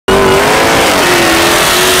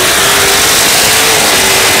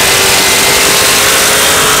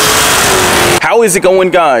How is it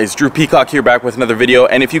going, guys? Drew Peacock here, back with another video.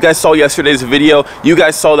 And if you guys saw yesterday's video, you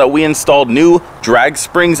guys saw that we installed new drag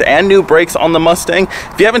springs and new brakes on the Mustang.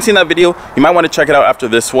 If you haven't seen that video, you might want to check it out after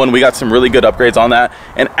this one. We got some really good upgrades on that.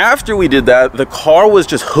 And after we did that, the car was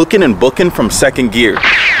just hooking and booking from second gear.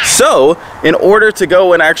 So in order to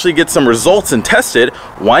go and actually get some results and test it,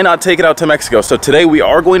 why not take it out to Mexico? So today we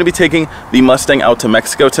are going to be taking the Mustang out to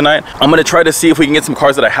Mexico tonight. I'm going to try to see if we can get some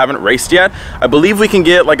cars that I haven't raced yet. I believe we can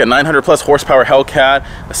get like a 900 plus horsepower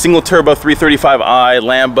HELLCAT, a single turbo 335i,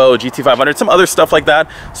 Lambo, GT500, some other stuff like that.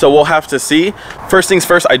 So we'll have to see. First things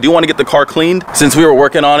first, I do want to get the car cleaned. Since we were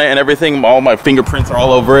working on it and everything, all my fingerprints are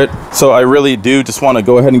all over it. So I really do just want to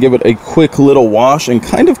go ahead and give it a quick little wash and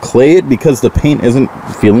kind of clay it because the paint isn't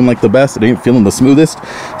feeling like the best. It ain't feeling the smoothest.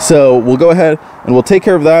 So we'll go ahead and we'll take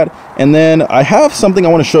care of that. And then I have something I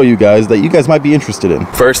want to show you guys that you guys might be interested in.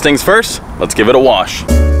 First things first, let's give it a wash.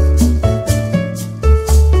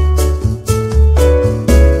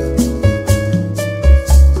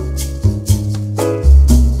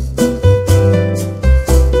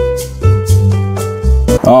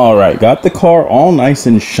 All right, got the car all nice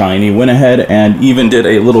and shiny. Went ahead and even did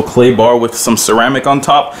a little clay bar with some ceramic on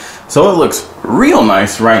top. So it looks real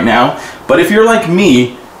nice right now. But if you're like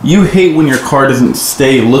me, you hate when your car doesn't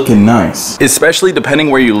stay looking nice. Especially depending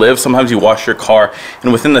where you live, sometimes you wash your car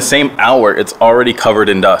and within the same hour, it's already covered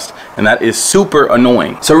in dust. And that is super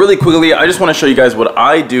annoying. So really quickly, I just wanna show you guys what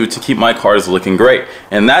I do to keep my cars looking great.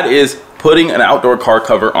 And that is putting an outdoor car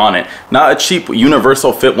cover on it. Not a cheap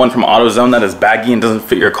universal fit one from AutoZone that is baggy and doesn't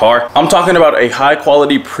fit your car. I'm talking about a high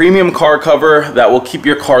quality premium car cover that will keep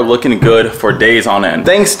your car looking good for days on end.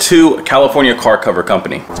 Thanks to California Car Cover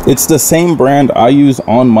Company. It's the same brand I use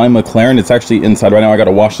on my McLaren. It's actually inside right now. I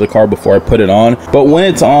gotta wash the car before I put it on. But when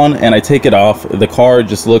it's on and I take it off, the car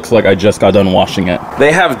just looks like I just got done washing it.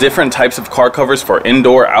 They have different types of car covers for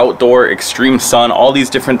indoor, outdoor, extreme sun, all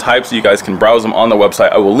these different types. You guys can browse them on their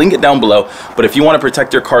website. I will link it down below. But if you want to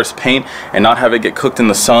protect your car's paint and not have it get cooked in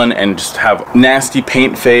the sun and just have nasty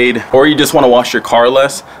paint fade, or you just want to wash your car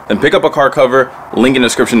less, then pick up a car cover, link in the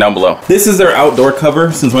description down below. This is their outdoor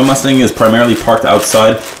cover. Since my Mustang is primarily parked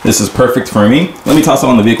outside, this is perfect for me. Let me toss it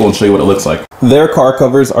on the vehicle and show you what it looks like. Their car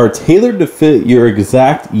covers are tailored to fit your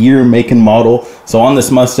exact year, make, and model. So on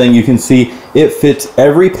this Mustang, you can see it fits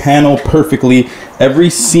every panel perfectly.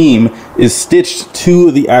 Every seam is stitched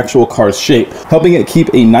to the actual car's shape, helping it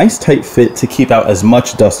keep a nice tight fit to keep out as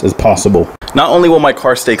much dust as possible. Not only will my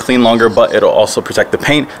car stay clean longer, but it'll also protect the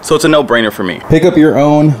paint, so it's a no-brainer for me. Pick up your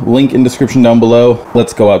own, link in description down below.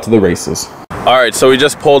 Let's go out to the races. All right, so we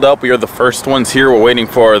just pulled up. We are the first ones here. We're waiting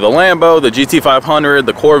for the Lambo, the GT500,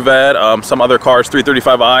 the Corvette, some other cars,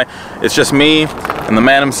 335i. It's just me and the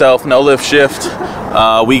man himself, no lift shift.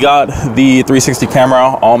 We got the 360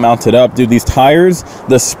 camera all mounted up. Dude, these tires,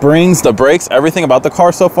 the springs, the brakes, everything about the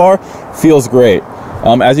car so far feels great.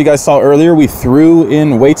 As you guys saw earlier, we threw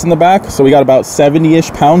in weights in the back, so we got about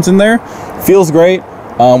 70-ish pounds in there. Feels great.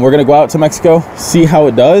 We're gonna go out to Mexico, see how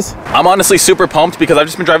it does. I'm honestly super pumped because I've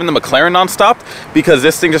just been driving the McLaren nonstop because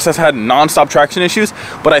this thing just has had nonstop traction issues,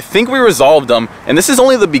 but I think we resolved them, and this is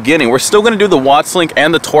only the beginning. We're still gonna do the Watts link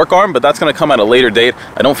and the torque arm, but that's gonna come at a later date.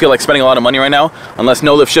 I don't feel like spending a lot of money right now, unless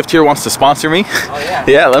No Lift Shift here wants to sponsor me. Oh yeah.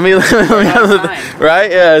 Yeah, let me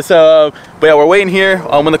right? Yeah, so, but yeah, we're waiting here.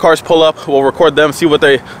 When the cars pull up, we'll record them, see what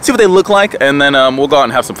they look like, and then we'll go out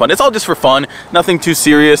and have some fun. It's all just for fun, nothing too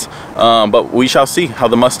serious, but we shall see how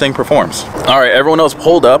the Mustang performs. All right, everyone else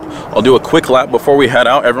pulled up. I'll do a quick lap before we head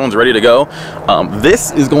out. Everyone's ready to go.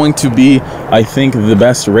 This is going to be, I think, the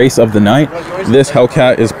best race of the night. This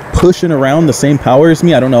HELLCAT is pushing around the same power as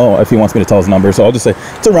me. I don't know if he wants me to tell his number, so I'll just say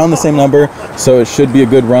it's around the same number, so it should be a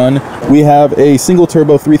good run. We have a single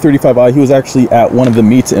turbo 335i. He was actually at one of the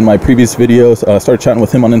meets in my previous videos. Started chatting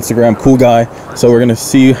with him on Instagram. Cool guy. So we're gonna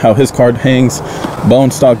see how his card hangs.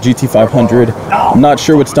 Bone stock GT500. I'm not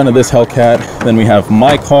sure what's done to this HELLCAT. Then we have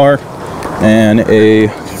my car and a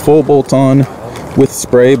full bolt-on with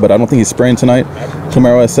spray, but I don't think he's spraying tonight.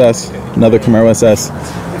 Camaro SS, another Camaro SS,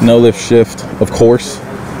 no lift shift, of course.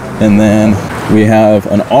 And then we have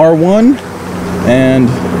an R1 and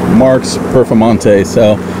Mark's Performante.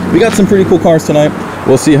 So we got some pretty cool cars tonight.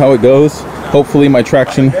 We'll see how it goes. Hopefully my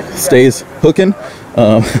traction stays hooking.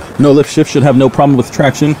 No lift shift should have no problem with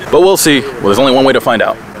traction, but we'll see. Well, there's only one way to find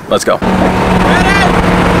out. Let's go.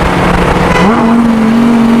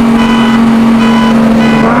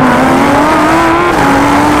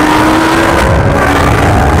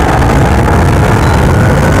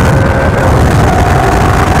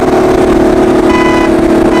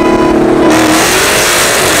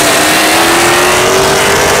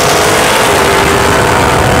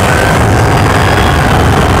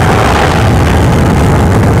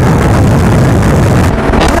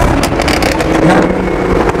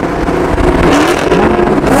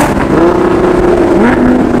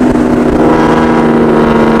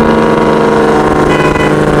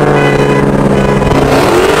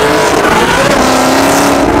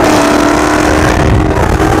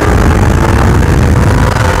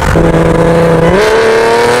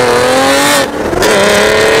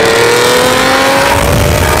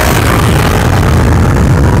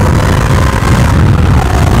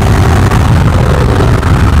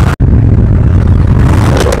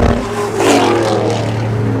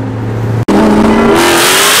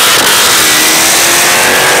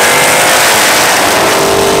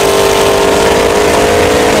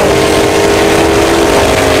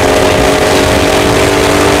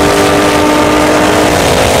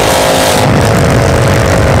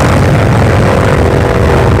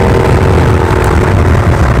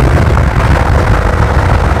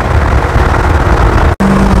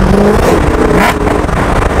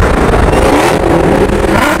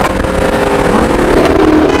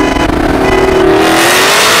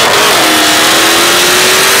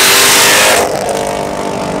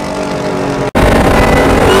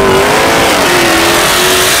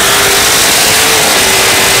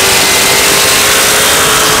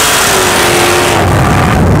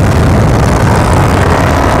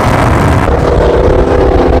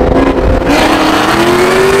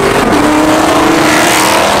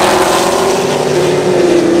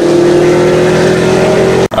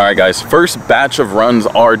 Alright guys, first batch of runs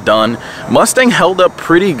are done. Mustang held up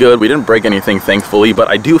pretty good. We didn't break anything thankfully, but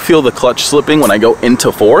I do feel the clutch slipping when I go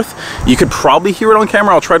into fourth. You could probably hear it on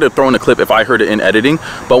camera. I'll try to throw in a clip if I heard it in editing,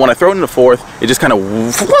 but when I throw it into fourth, it just kind of,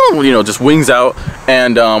 you know, just wings out,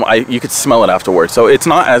 and you could smell it afterwards. So it's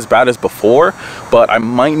not as bad as before, but I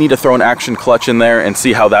might need to throw an action clutch in there and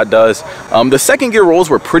see how that does. The second gear rolls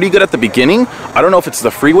were pretty good at the beginning. I don't know if it's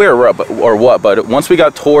the freeway or what, but once we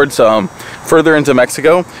got towards further into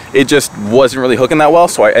Mexico, it just wasn't really hooking that well,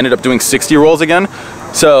 so I ended up doing 60 rolls again.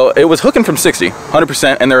 So it was hooking from 60,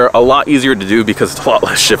 100%, and they're a lot easier to do because it's a lot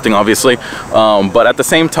less shifting, obviously. But at the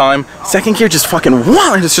same time, second gear just fucking,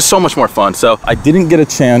 wow, it's just so much more fun. So I didn't get a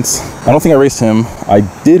chance. I don't think I raced him. I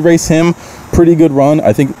did race him. Pretty good run.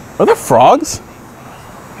 I think, are there frogs?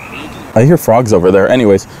 I hear frogs over there.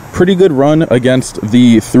 Anyways, pretty good run against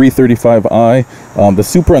the 335i. The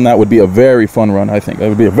Supra on that would be a very fun run, I think. That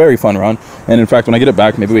would be a very fun run. And in fact, when I get it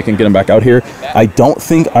back, maybe we can get him back out here. I don't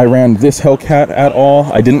think I ran this Hellcat at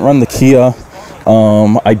all. I didn't run the Kia.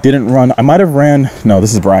 I didn't run, I might have ran, no,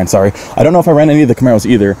 this is Brian, sorry. I don't know if I ran any of the Camaros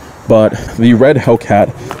either, but the red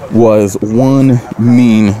Hellcat was one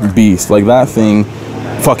mean beast. Like, that thing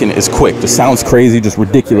fucking is quick, just sounds crazy, just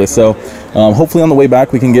ridiculous. So hopefully on the way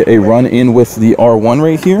back we can get a run in with the R1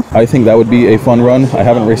 right here. I think that would be a fun run. I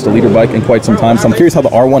haven't raced a liter bike in quite some time, so I'm curious how the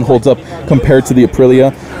R1 holds up compared to the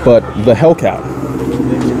Aprilia. But the Hellcat,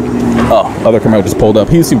 oh, other Camaro just pulled up.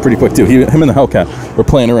 He seemed pretty quick too. Him and the Hellcat were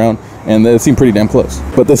playing around, and they seemed pretty damn close.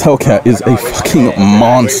 But this Hellcat is a fucking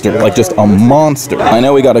monster, like just a monster. I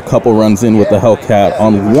know we got a couple runs in with the Hellcat.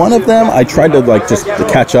 On one of them, I tried to like just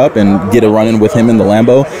catch up and get a run in with him in the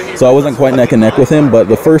Lambo, so I wasn't quite neck and neck with him, but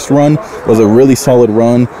the first run was a really solid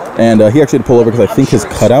run, and he actually had to pull over because I think his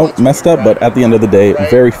cutout messed up, but at the end of the day,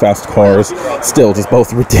 very fast cars, still just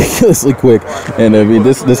both ridiculously quick, and I mean,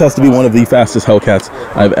 this has to be one of the fastest Hellcats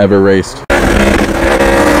I've ever raced.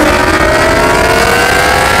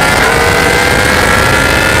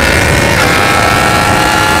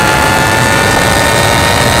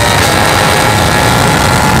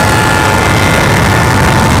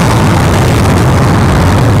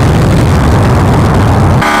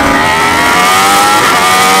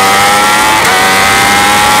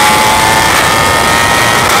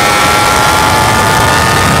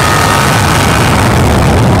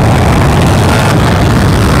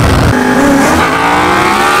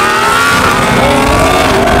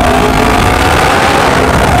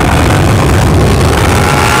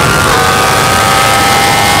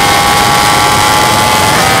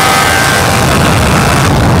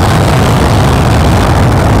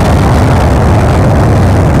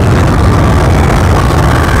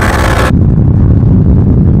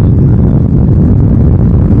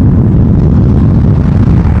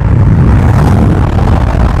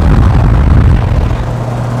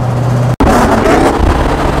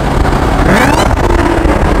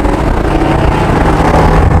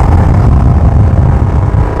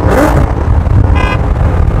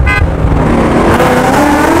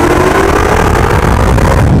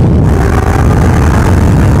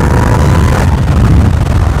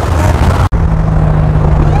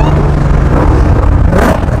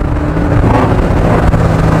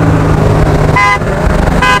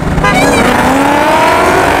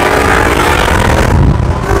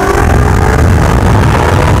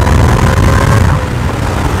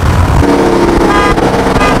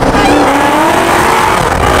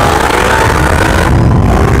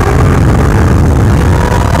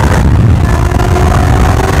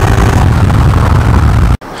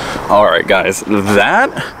 Alright guys,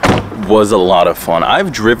 that was a lot of fun.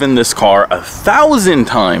 I've driven this car 1,000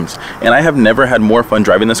 times, and I have never had more fun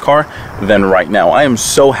driving this car than right now. I am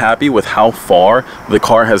so happy with how far the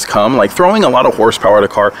car has come. Like, throwing a lot of horsepower at a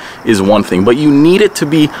car is one thing, but you need it to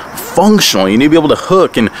be functional. You need to be able to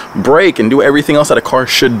hook and brake and do everything else that a car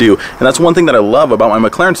should do. And that's one thing that I love about my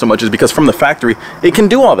McLaren so much, is because from the factory, it can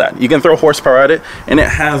do all that. You can throw horsepower at it, and it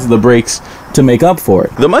has the brakes to make up for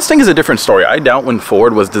it. The Mustang is a different story. I doubt when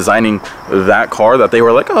Ford was designing that car that they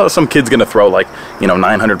were like, oh, some kid's gonna throw like, you know,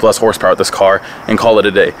 900 plus horsepower at this car and call it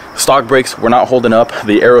a day. Stock brakes were not holding up.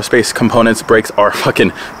 The aerospace components brakes are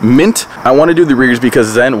fucking mint. I want to do the rears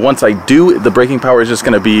because then once I do, the braking power is just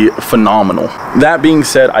gonna be phenomenal. That being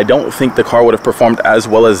said, I don't think the car would have performed as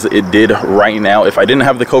well as it did right now if I didn't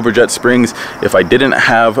have the Cobra Jet springs, if I didn't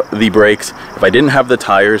have the brakes, if I didn't have the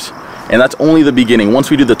tires. And that's only the beginning. Once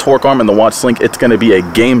we do the torque arm and the watch link, it's going to be a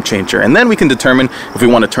game changer. And then we can determine if we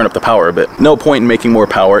want to turn up the power a bit. No point in making more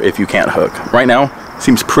power if you can't hook. Right now,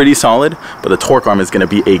 seems pretty solid, but the torque arm is going to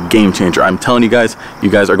be a game changer. I'm telling you guys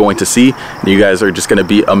are going to see, and you guys are just going to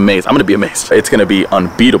be amazed. I'm going to be amazed. It's going to be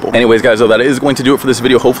unbeatable. Anyways, guys, so that is going to do it for this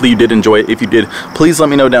video. Hopefully you did enjoy it. If you did, please let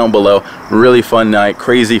me know down below. Really fun night,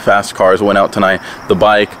 crazy fast cars went out tonight. The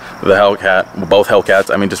bike, the Hellcat, both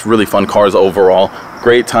Hellcats. I mean, just really fun cars overall.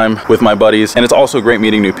 Great time with my buddies, and it's also great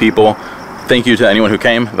meeting new people. Thank you to anyone who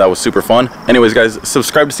came. That was super fun. Anyways, guys,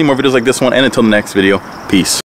 subscribe to see more videos like this one, and until the next video, peace.